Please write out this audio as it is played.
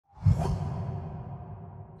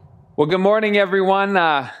Well, good morning, everyone.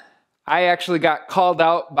 I actually got called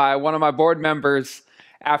out by one of my board members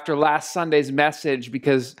after last Sunday's message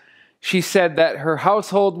because she said that her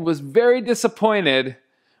household was very disappointed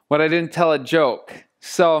when I didn't tell a joke.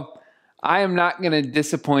 So I am not going to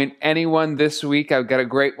disappoint anyone this week. I've got a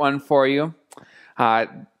great one for you.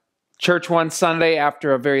 Church one Sunday,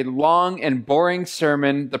 after a very long and boring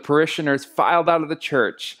sermon, the parishioners filed out of the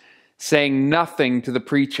church, saying nothing to the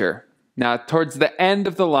preacher. Now, towards the end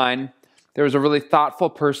of the line, there was a really thoughtful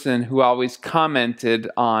person who always commented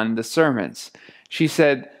on the sermons. She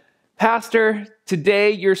said, "Pastor,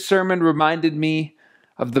 today your sermon reminded me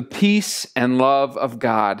of the peace and love of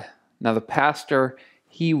God." Now, the pastor,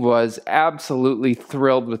 he was absolutely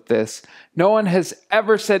thrilled with this. "No one has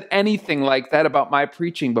ever said anything like that about my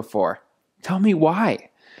preaching before." Tell me why.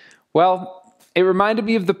 Well, it reminded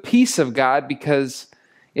me of the peace of God because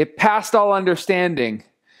it passed all understanding.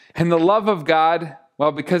 And the love of God,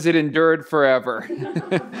 well, because it endured forever.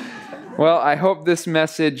 Well, I hope this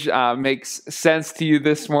message makes sense to you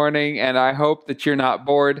this morning, and I hope that you're not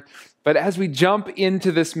bored. But as we jump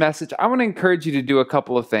into this message, I want to encourage you to do a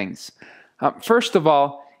couple of things. First of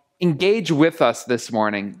all, engage with us this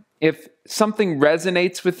morning. If something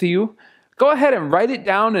resonates with you, go ahead and write it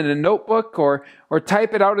down in a notebook or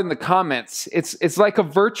type it out in the comments. It's like a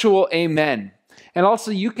virtual amen. And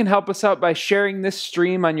also, you can help us out by sharing this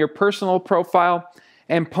stream on your personal profile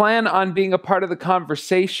and plan on being a part of the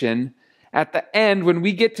conversation at the end when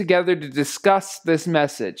we get together to discuss this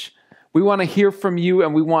message. We want to hear from you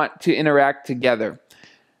and we want to interact together.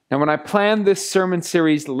 Now, when I planned this sermon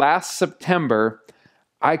series last September,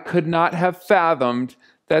 I could not have fathomed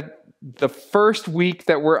that the first week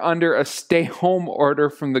that we're under a stay-home order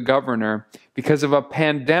from the governor because of a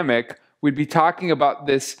pandemic, we'd be talking about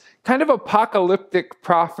this kind of apocalyptic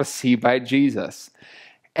prophecy by Jesus.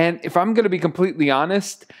 And if I'm going to be completely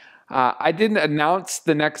honest, I didn't announce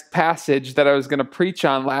the next passage that I was going to preach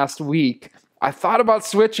on last week. I thought about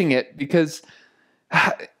switching it because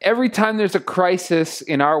every time there's a crisis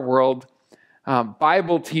in our world,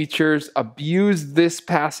 Bible teachers abuse this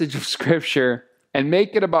passage of Scripture and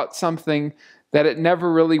make it about something that it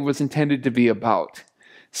never really was intended to be about.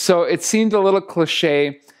 So it seemed a little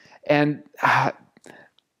cliche, and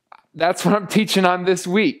that's what I'm teaching on this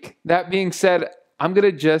week. That being said, I'm going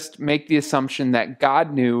to just make the assumption that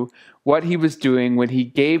God knew what he was doing when he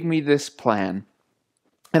gave me this plan.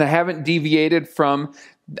 And I haven't deviated from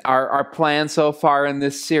our plan so far in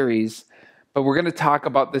this series, but we're going to talk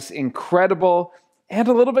about this incredible and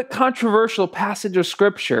a little bit controversial passage of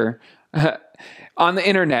Scripture on the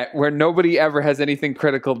internet where nobody ever has anything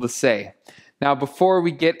critical to say. Now, before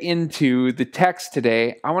we get into the text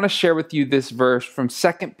today, I want to share with you this verse from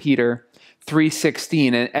 2 Peter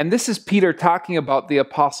 3:16. And this is Peter talking about the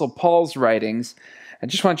Apostle Paul's writings. I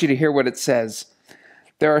just want you to hear what it says.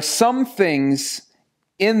 "There are some things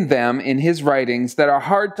in them, in his writings, that are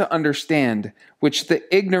hard to understand, which the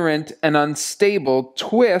ignorant and unstable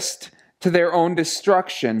twist to their own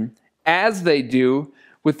destruction, as they do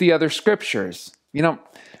with the other scriptures." You know,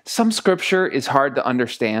 some scripture is hard to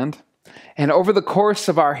understand. And over the course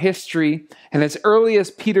of our history, and as early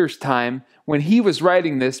as Peter's time, when he was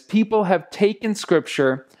writing this, people have taken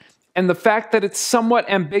Scripture and the fact that it's somewhat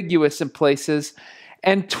ambiguous in places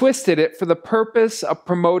and twisted it for the purpose of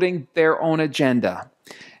promoting their own agenda.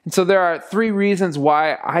 And so there are three reasons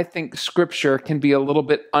why I think Scripture can be a little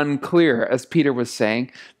bit unclear, as Peter was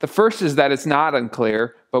saying. The first is that it's not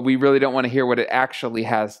unclear, but we really don't want to hear what it actually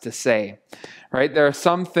has to say. Right? There are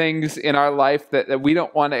some things in our life that we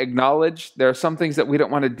don't want to acknowledge. There are some things that we don't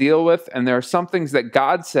want to deal with. And there are some things that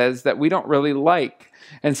God says that we don't really like.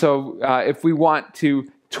 And so if we want to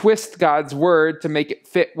twist God's word to make it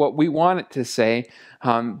fit what we want it to say,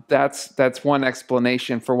 that's one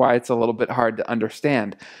explanation for why it's a little bit hard to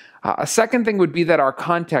understand. A second thing would be that our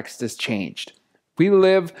context has changed. We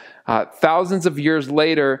live thousands of years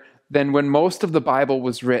later than when most of the Bible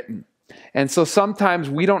was written. And so sometimes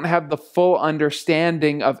we don't have the full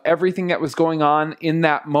understanding of everything that was going on in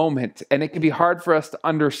that moment. And it can be hard for us to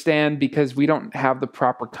understand because we don't have the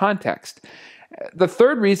proper context. The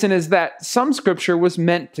third reason is that some Scripture was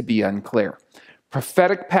meant to be unclear.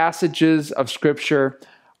 Prophetic passages of Scripture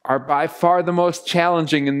are by far the most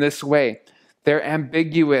challenging in this way. They're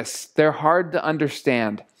ambiguous. They're hard to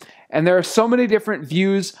understand. And there are so many different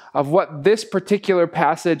views of what this particular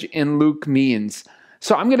passage in Luke means.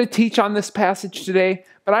 So I'm going to teach on this passage today,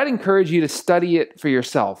 but I'd encourage you to study it for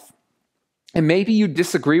yourself. And maybe you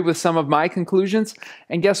disagree with some of my conclusions,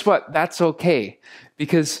 and guess what? That's okay,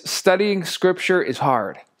 because studying Scripture is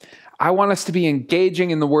hard. I want us to be engaging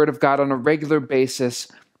in the Word of God on a regular basis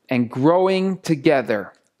and growing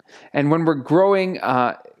together. And when we're growing,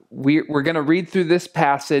 we're going to read through this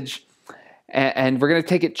passage, and we're going to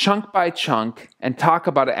take it chunk by chunk and talk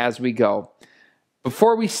about it as we go.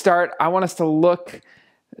 Before we start, I want us to look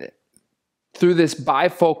through this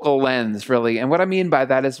bifocal lens, really. And what I mean by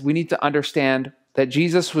that is we need to understand that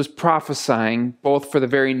Jesus was prophesying both for the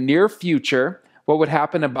very near future, what would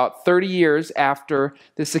happen about 30 years after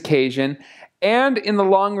this occasion, and in the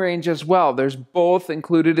long range as well. There's both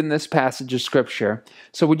included in this passage of Scripture.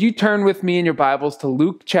 So would you turn with me in your Bibles to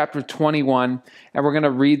Luke chapter 21, and we're going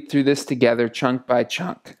to read through this together chunk by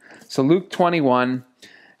chunk. So Luke 21,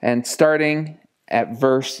 and starting at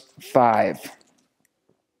verse 5.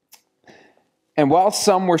 And while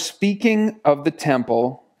some were speaking of the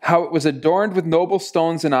temple, how it was adorned with noble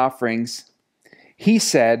stones and offerings, he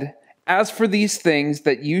said, "As for these things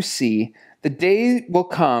that you see, the day will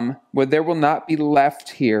come when there will not be left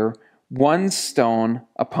here one stone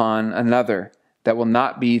upon another that will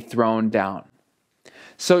not be thrown down."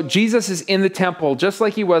 So Jesus is in the temple just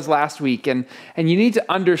like he was last week, and you need to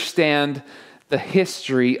understand the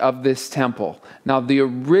history of this temple. Now, the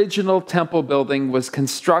original temple building was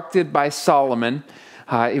constructed by Solomon.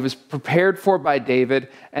 It was prepared for by David,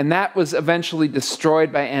 and that was eventually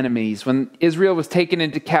destroyed by enemies. When Israel was taken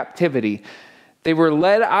into captivity, they were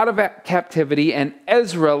led out of captivity, and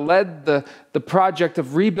Ezra led the project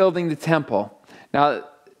of rebuilding the temple. Now,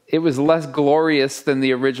 it was less glorious than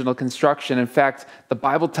the original construction. In fact, the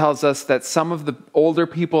Bible tells us that some of the older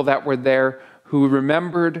people that were there who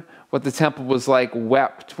remembered what the temple was like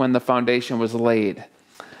wept when the foundation was laid.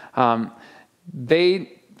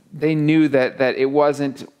 They knew that it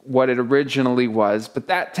wasn't what it originally was, but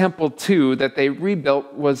that temple too that they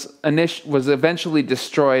rebuilt was eventually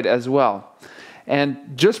destroyed as well. And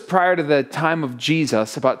just prior to the time of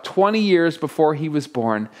Jesus, about 20 years before he was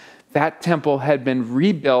born, that temple had been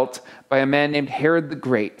rebuilt by a man named Herod the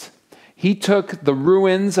Great. He took the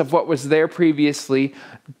ruins of what was there previously,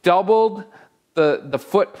 doubled the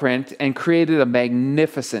footprint, and created a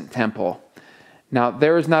magnificent temple. Now,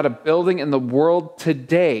 there is not a building in the world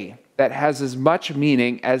today that has as much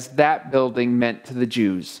meaning as that building meant to the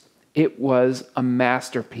Jews. It was a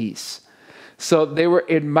masterpiece. So they were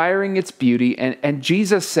admiring its beauty, and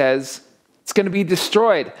Jesus says it's going to be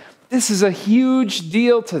destroyed. This is a huge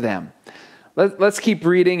deal to them. Let's keep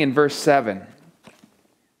reading in verse 7.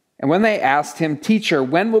 And when they asked him, "Teacher,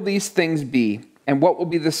 when will these things be? And what will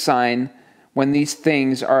be the sign when these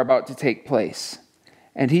things are about to take place?"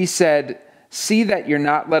 And he said, "See that you're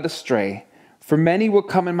not led astray, for many will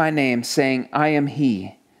come in my name, saying, 'I am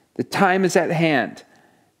he.' The time is at hand.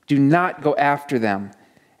 Do not go after them.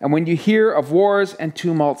 And when you hear of wars and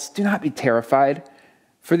tumults, do not be terrified,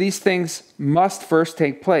 for these things must first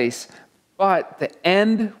take place, but the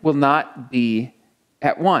end will not be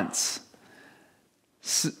at once."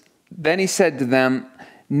 Then he said to them,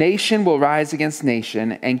 "Nation will rise against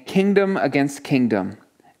nation, and kingdom against kingdom,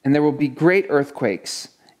 and there will be great earthquakes,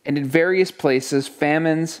 and in various places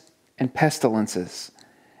famines and pestilences,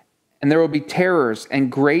 and there will be terrors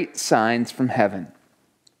and great signs from heaven."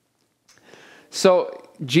 So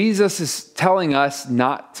Jesus is telling us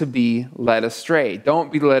not to be led astray.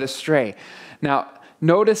 Don't be led astray. Now,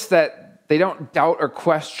 notice that they don't doubt or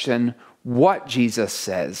question what Jesus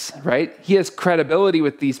says, right? He has credibility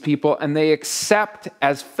with these people, and they accept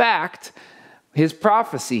as fact his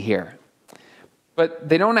prophecy here. But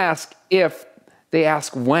they don't ask if, they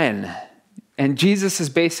ask when. And Jesus is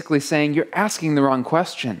basically saying, you're asking the wrong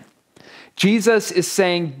question. Jesus is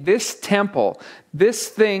saying this temple, this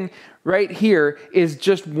thing right here is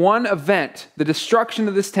just one event. The destruction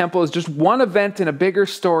of this temple is just one event in a bigger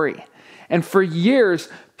story. And for years,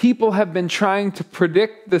 people have been trying to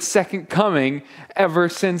predict the second coming ever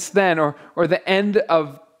since then, or the end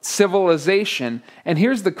of civilization. And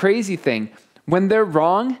here's the crazy thing. When they're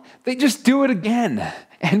wrong, they just do it again.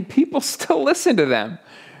 And people still listen to them,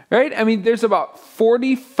 right? I mean, there's about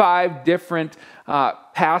 45 different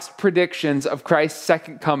past predictions of Christ's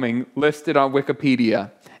second coming listed on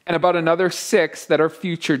Wikipedia, and about another 6 that are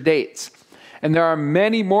future dates. And there are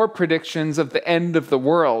many more predictions of the end of the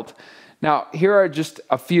world. Now, here are just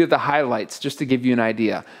a few of the highlights, just to give you an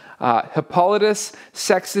idea. Hippolytus,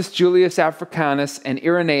 Sextus Julius Africanus, and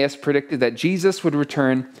Irenaeus predicted that Jesus would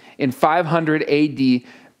return in 500 AD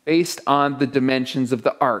based on the dimensions of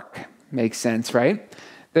the ark. Makes sense, right?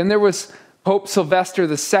 Then there was Pope Sylvester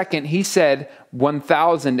II. He said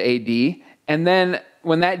 1000 AD. And then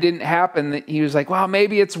when that didn't happen, he was like, well,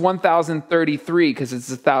 maybe it's 1033 because it's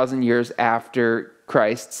 1,000 years after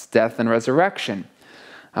Christ's death and resurrection.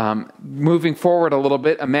 Moving forward a little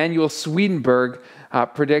bit, Emanuel Swedenborg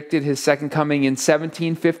predicted his second coming in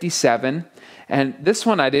 1757. And this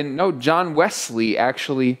one I didn't know. John Wesley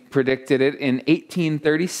actually predicted it in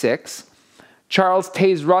 1836. Charles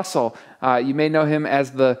Taze Russell, you may know him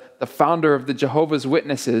as the founder of the Jehovah's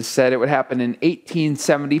Witnesses, said it would happen in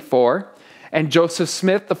 1874. And Joseph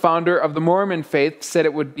Smith, the founder of the Mormon faith, said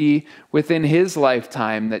it would be within his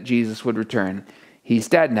lifetime that Jesus would return. He's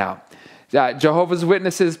dead now. Jehovah's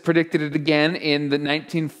Witnesses predicted it again in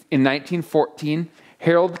 1914.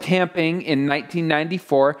 Harold Camping in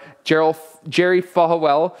 1994. Jerry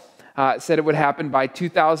Falwell said it would happen by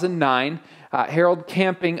 2009. Harold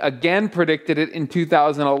Camping again predicted it in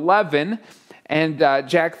 2011. And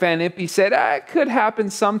Jack Van Impe said it could happen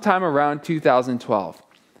sometime around 2012.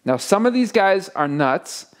 Now, some of these guys are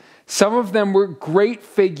nuts. Some of them were great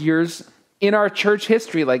figures in our church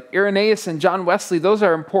history, like Irenaeus and John Wesley. Those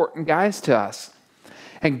are important guys to us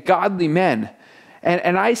and godly men.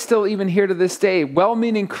 And I still even hear to this day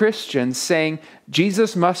well-meaning Christians saying,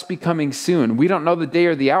 Jesus must be coming soon. We don't know the day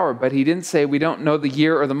or the hour, but he didn't say we don't know the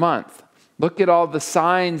year or the month. Look at all the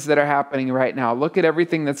signs that are happening right now. Look at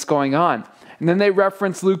everything that's going on. And then they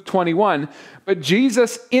reference Luke 21. But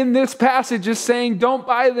Jesus in this passage is saying, don't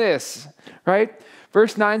buy this, right?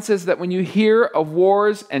 Verse 9 says that when you hear of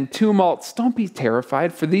wars and tumults, don't be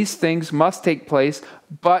terrified, for these things must take place,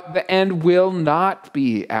 but the end will not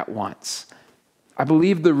be at once. I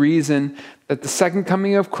believe the reason that the second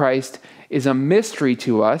coming of Christ is a mystery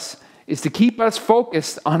to us is to keep us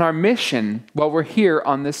focused on our mission while we're here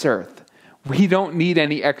on this earth. We don't need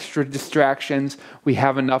any extra distractions. We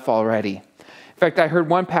have enough already. In fact, I heard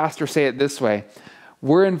one pastor say it this way: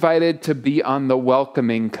 we're invited to be on the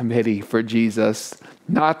welcoming committee for Jesus,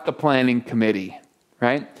 not the planning committee,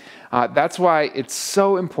 right? That's why it's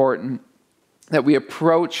so important that we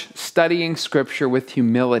approach studying Scripture with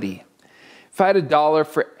humility. If I had $1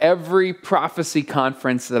 for every prophecy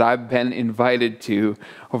conference that I've been invited to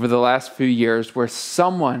over the last few years where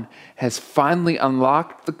someone has finally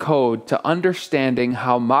unlocked the code to understanding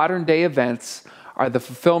how modern day events are the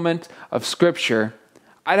fulfillment of Scripture,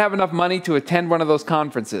 I'd have enough money to attend one of those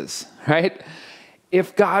conferences, right?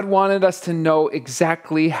 If God wanted us to know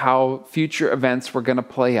exactly how future events were going to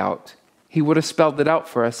play out, he would have spelled it out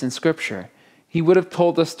for us in Scripture. He would have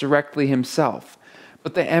told us directly himself.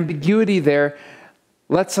 But the ambiguity there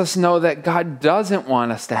lets us know that God doesn't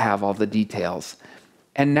want us to have all the details.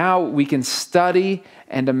 And now we can study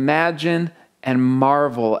and imagine and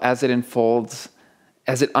marvel as it unfolds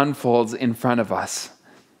in front of us.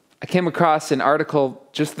 I came across an article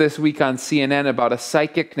just this week on CNN about a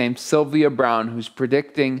psychic named Sylvia Brown who's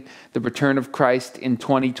predicting the return of Christ in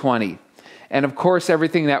 2020. And of course,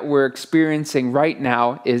 everything that we're experiencing right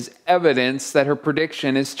now is evidence that her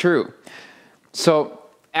prediction is true. So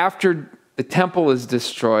after the temple is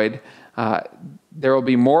destroyed, there will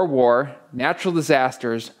be more war, natural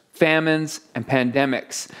disasters, famines, and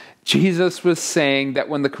pandemics. Jesus was saying that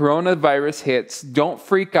when the coronavirus hits, don't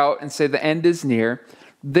freak out and say the end is near.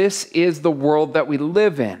 This is the world that we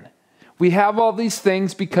live in. We have all these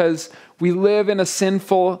things because we live in a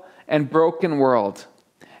sinful and broken world.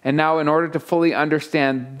 And now, in order to fully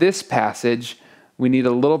understand this passage, we need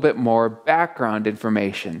a little bit more background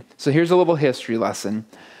information. So here's a little history lesson.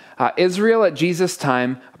 Israel at Jesus'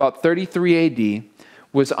 time, about 33 AD,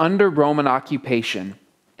 was under Roman occupation.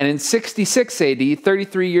 And in 66 AD,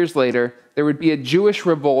 33 years later, there would be a Jewish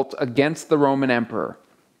revolt against the Roman emperor.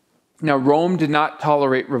 Now, Rome did not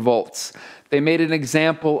tolerate revolts. They made an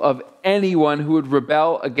example of anyone who would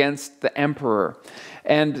rebel against the emperor.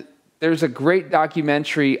 And there's a great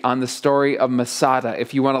documentary on the story of Masada,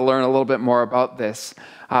 if you want to learn a little bit more about this.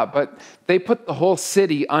 But they put the whole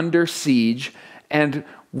city under siege, and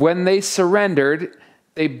when they surrendered,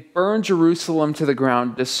 they burned Jerusalem to the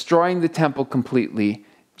ground, destroying the temple completely,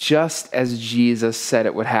 just as Jesus said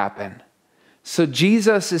it would happen. So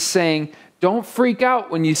Jesus is saying, don't freak out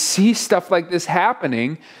when you see stuff like this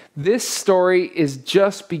happening. This story is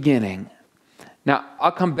just beginning. Now,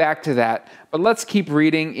 I'll come back to that, but let's keep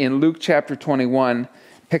reading in Luke chapter 21.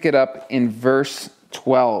 Pick it up in verse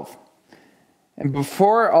 12. And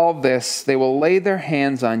before all this, they will lay their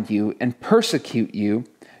hands on you and persecute you,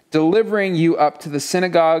 delivering you up to the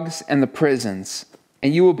synagogues and the prisons,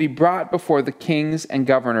 and you will be brought before the kings and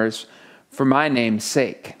governors for my name's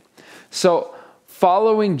sake. So,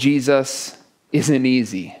 following Jesus isn't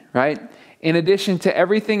easy, right? In addition to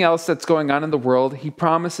everything else that's going on in the world, he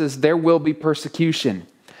promises there will be persecution.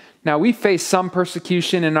 Now, we face some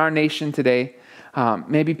persecution in our nation today.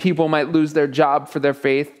 Maybe people might lose their job for their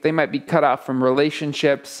faith. They might be cut off from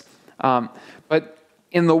relationships. But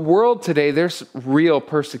in the world today, there's real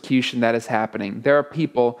persecution that is happening. There are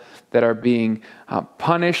people that are being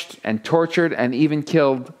punished and tortured and even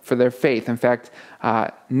killed for their faith. In fact,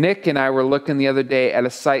 Nick and I were looking the other day at a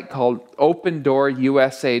site called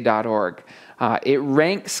OpenDoorUSA.org. It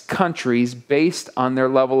ranks countries based on their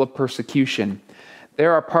level of persecution.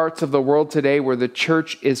 There are parts of the world today where the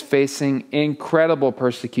church is facing incredible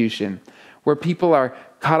persecution, where people are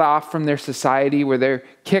cut off from their society, where they're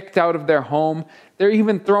kicked out of their home. They're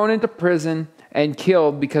even thrown into prison and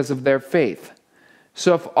killed because of their faith.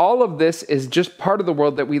 So if all of this is just part of the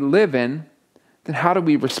world that we live in, then how do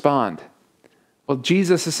we respond? Well,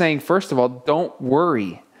 Jesus is saying, first of all, don't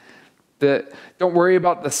worry. Don't worry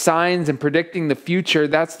about the signs and predicting the future.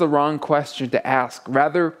 That's the wrong question to ask.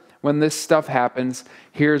 Rather, when this stuff happens,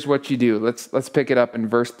 here's what you do. Let's pick it up in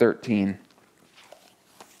verse 13.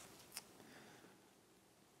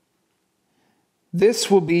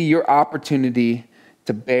 This will be your opportunity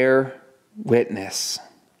to bear witness.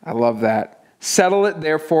 I love that. Settle it,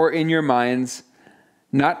 therefore, in your minds,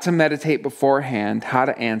 not to meditate beforehand how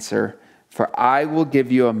to answer, for I will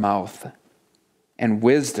give you a mouth and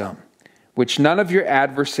wisdom, which none of your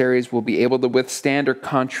adversaries will be able to withstand or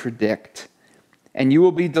contradict. And you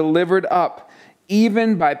will be delivered up,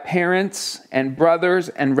 even by parents and brothers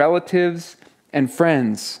and relatives and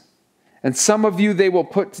friends. And some of you they will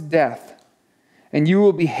put to death. And you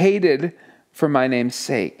will be hated for my name's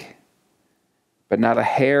sake. But not a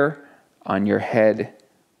hair on your head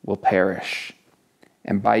will perish.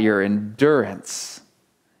 And by your endurance,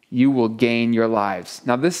 you will gain your lives.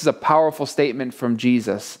 Now, this is a powerful statement from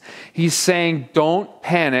Jesus. He's saying, don't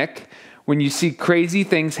panic when you see crazy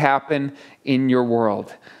things happen in your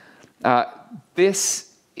world.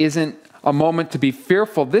 This isn't a moment to be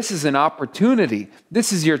fearful. This is an opportunity.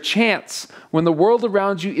 This is your chance. When the world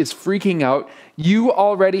around you is freaking out, you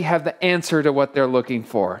already have the answer to what they're looking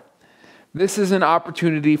for. This is an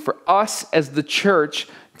opportunity for us as the church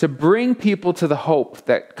to bring people to the hope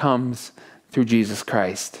that comes through Jesus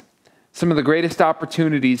Christ. Some of the greatest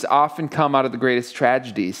opportunities often come out of the greatest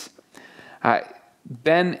tragedies.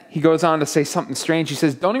 Then he goes on to say something strange. He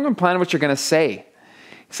says, don't even plan what you're going to say.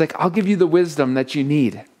 He's like, I'll give you the wisdom that you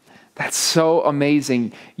need. That's so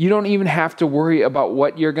amazing. You don't even have to worry about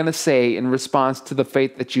what you're going to say in response to the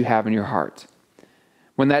faith that you have in your heart.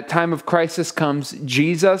 When that time of crisis comes,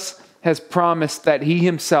 Jesus has promised that he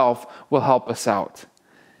himself will help us out.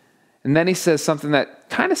 And then he says something that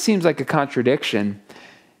kind of seems like a contradiction.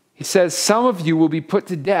 He says, some of you will be put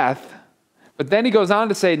to death, but then he goes on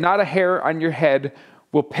to say, not a hair on your head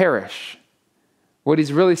will perish. What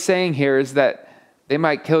he's really saying here is that they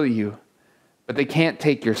might kill you, but they can't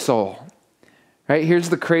take your soul. Right? Here's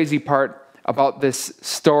the crazy part about this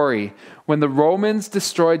story. When the Romans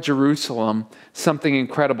destroyed Jerusalem, something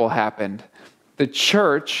incredible happened. The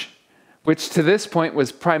church, which to this point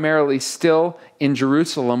was primarily still in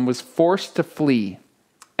Jerusalem, was forced to flee.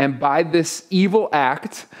 And by this evil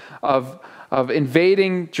act of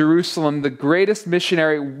invading Jerusalem, the greatest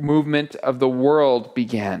missionary movement of the world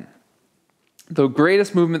began. The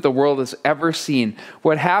greatest movement the world has ever seen.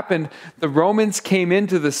 What happened, the Romans came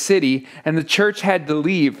into the city and the church had to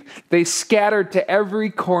leave. They scattered to every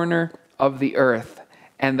corner of the earth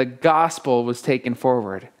and the gospel was taken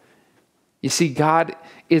forward. You see, God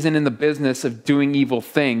isn't in the business of doing evil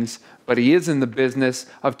things, but he is in the business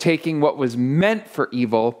of taking what was meant for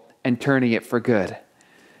evil and turning it for good.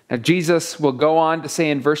 Now, Jesus will go on to say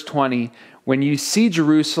in verse 20, when you see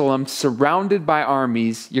Jerusalem surrounded by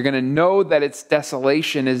armies, you're going to know that its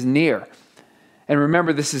desolation is near. And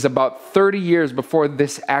remember, this is about 30 years before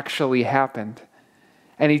this actually happened.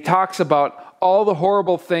 And he talks about all the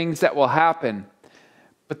horrible things that will happen.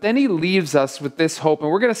 But then he leaves us with this hope, and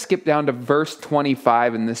we're going to skip down to verse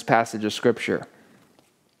 25 in this passage of Scripture.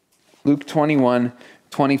 Luke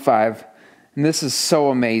 21:25. And this is so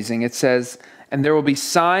amazing. It says, and there will be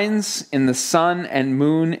signs in the sun and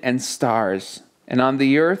moon and stars, and on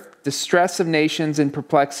the earth distress of nations and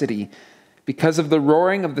perplexity, because of the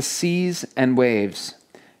roaring of the seas and waves.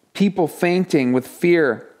 People fainting with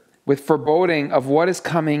fear, with foreboding of what is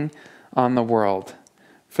coming on the world.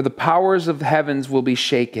 For the powers of the heavens will be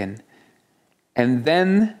shaken, and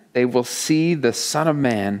then they will see the Son of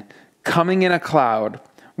Man coming in a cloud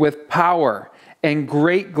with power and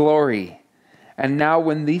great glory. And now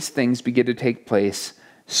when these things begin to take place,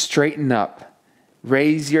 straighten up,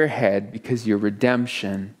 raise your head, because your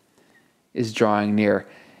redemption is drawing near.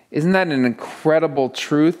 Isn't that an incredible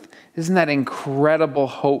truth? Isn't that incredible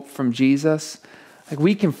hope from Jesus? Like,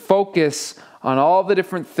 we can focus on all the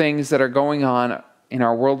different things that are going on in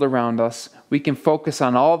our world around us. We can focus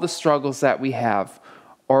on all the struggles that we have.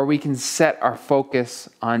 or we can set our focus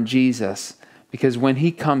on Jesus, because when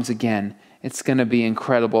he comes again, it's going to be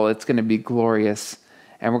incredible, it's going to be glorious,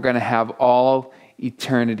 and we're going to have all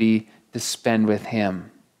eternity to spend with him.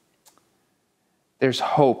 There's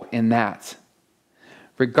hope in that.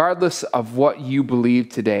 Regardless of what you believe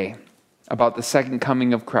today about the second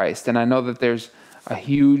coming of Christ, and I know that there's a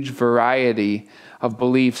huge variety of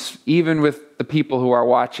beliefs, even with the people who are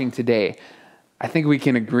watching today, I think we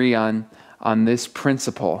can agree on this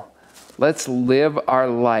principle. Let's live our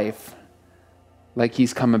life like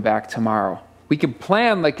he's coming back tomorrow. We can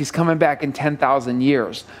plan like he's coming back in 10,000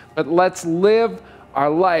 years, but let's live our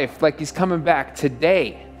life like he's coming back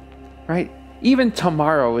today, right? Even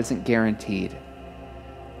tomorrow isn't guaranteed.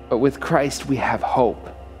 But with Christ, we have hope.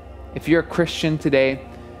 If you're a Christian today,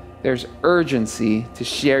 there's urgency to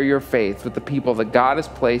share your faith with the people that God has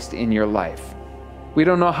placed in your life. We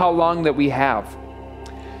don't know how long that we have.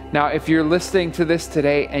 Now, if you're listening to this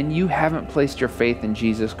today and you haven't placed your faith in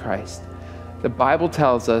Jesus Christ, the Bible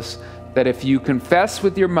tells us that if you confess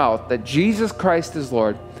with your mouth that Jesus Christ is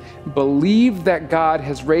Lord, believe that God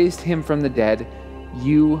has raised him from the dead,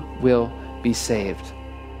 you will be saved.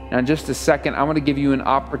 Now, in just a second, I want to give you an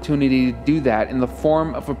opportunity to do that in the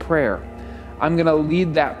form of a prayer. I'm going to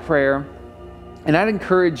lead that prayer, and I'd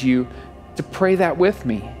encourage you to pray that with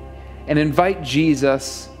me and invite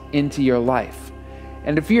Jesus into your life.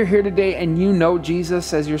 And if you're here today and you know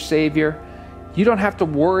Jesus as your Savior, you don't have to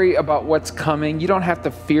worry about what's coming. You don't have to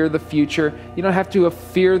fear the future. You don't have to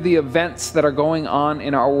fear the events that are going on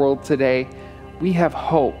in our world today. We have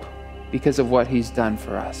hope because of what he's done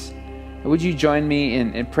for us. Would you join me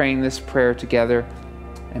in praying this prayer together?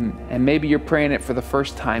 And maybe you're praying it for the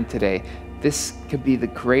first time today. This could be the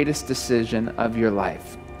greatest decision of your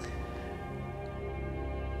life.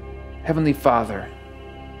 Heavenly Father,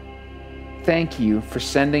 thank you for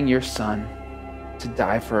sending your Son to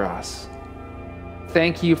die for us.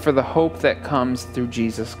 Thank you for the hope that comes through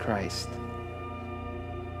Jesus Christ.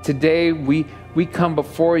 Today, we come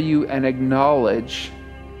before you and acknowledge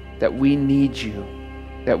that we need you,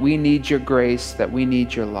 that we need your grace, that we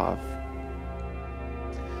need your love.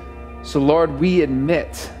 So Lord, we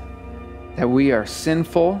admit that we are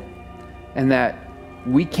sinful and that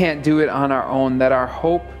we can't do it on our own, that our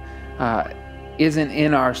hope isn't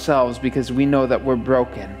in ourselves because we know that we're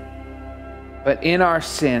broken. But in our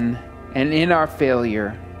sin and in our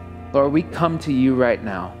failure, Lord, we come to you right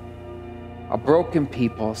now, a broken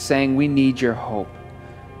people saying we need your hope.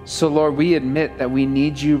 So Lord, we admit that we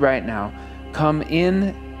need you right now. Come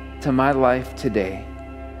in to my life today.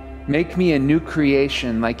 Make me a new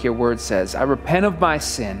creation like your word says. I repent of my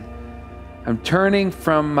sin. I'm turning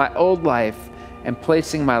from my old life and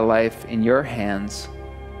placing my life in your hands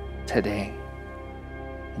today.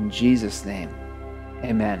 In Jesus' name,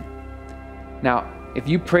 amen. Now, if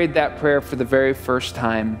you prayed that prayer for the very first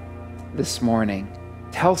time this morning,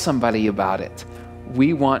 tell somebody about it.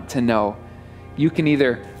 We want to know. You can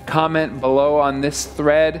either comment below on this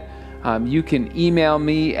thread. You can email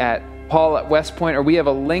me at paul@westpoint, or we have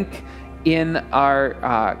a link in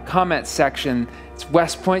our comment section. It's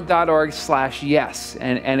westpoint.org/yes.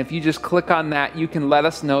 And if you just click on that, you can let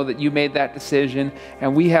us know that you made that decision.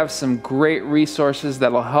 And we have some great resources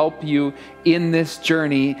that'll help you in this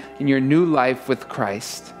journey in your new life with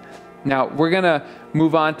Christ. Now, we're going to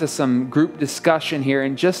move on to some group discussion here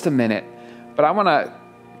in just a minute. But I'm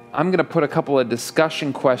going to put a couple of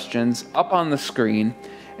discussion questions up on the screen.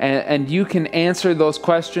 And you can answer those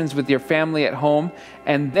questions with your family at home.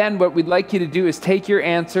 And then what we'd like you to do is take your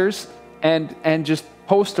answers and just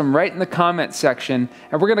post them right in the comment section.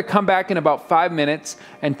 And we're going to come back in about 5 minutes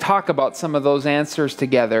and talk about some of those answers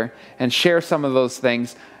together and share some of those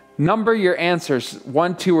things. Number your answers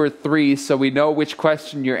 1, 2, or 3 so we know which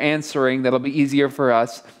question you're answering. That'll be easier for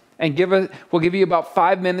us. And we'll give you about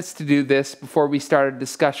 5 minutes to do this before we start a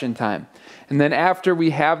discussion time. And then after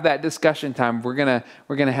we have that discussion time, we're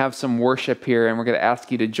gonna have some worship here, and we're gonna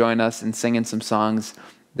ask you to join us in singing some songs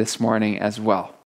this morning as well.